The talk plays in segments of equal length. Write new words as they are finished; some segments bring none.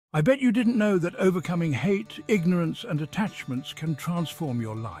I bet you didn't know that overcoming hate, ignorance, and attachments can transform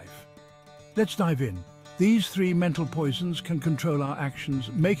your life. Let's dive in. These three mental poisons can control our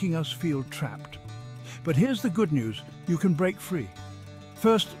actions, making us feel trapped. But here's the good news, you can break free.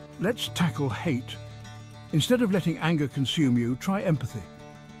 First, let's tackle hate. Instead of letting anger consume you, try empathy.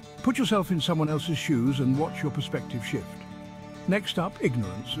 Put yourself in someone else's shoes and watch your perspective shift. Next up,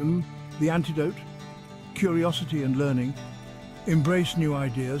 ignorance. The antidote? Curiosity and learning. Embrace new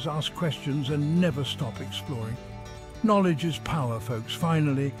ideas, ask questions, and never stop exploring. Knowledge is power, folks.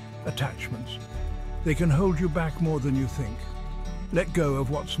 Finally, attachments. They can hold you back more than you think. Let go of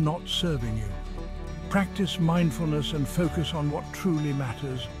what's not serving you. Practice mindfulness and focus on what truly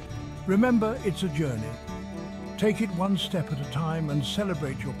matters. Remember, it's a journey. Take it one step at a time and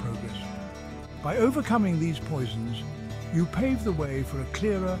celebrate your progress. By overcoming these poisons, you pave the way for a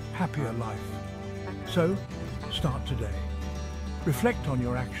clearer, happier life. So, start today. Reflect on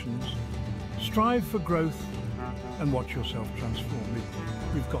your actions, strive for growth, and watch yourself transform.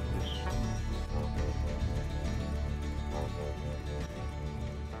 You've got this.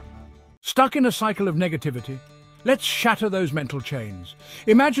 Stuck in a cycle of negativity? Let's shatter those mental chains.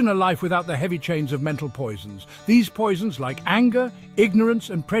 Imagine a life without the heavy chains of mental poisons. These poisons, like anger,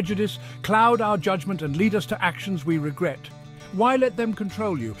 ignorance, and prejudice, cloud our judgment and lead us to actions we regret. Why let them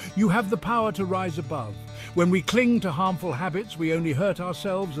control you? You have the power to rise above. When we cling to harmful habits, we only hurt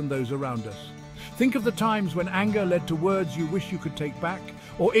ourselves and those around us. Think of the times when anger led to words you wish you could take back,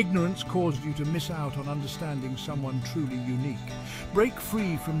 or ignorance caused you to miss out on understanding someone truly unique. Break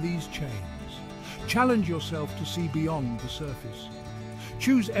free from these chains. Challenge yourself to see beyond the surface.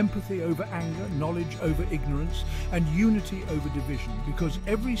 Choose empathy over anger, knowledge over ignorance, and unity over division, because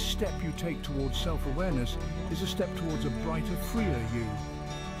every step you take towards self-awareness is a step towards a brighter, freer you.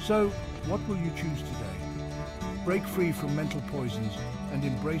 So, what will you choose today? Break free from mental poisons and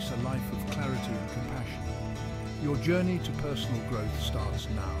embrace a life of clarity and compassion. Your journey to personal growth starts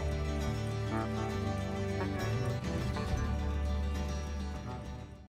now.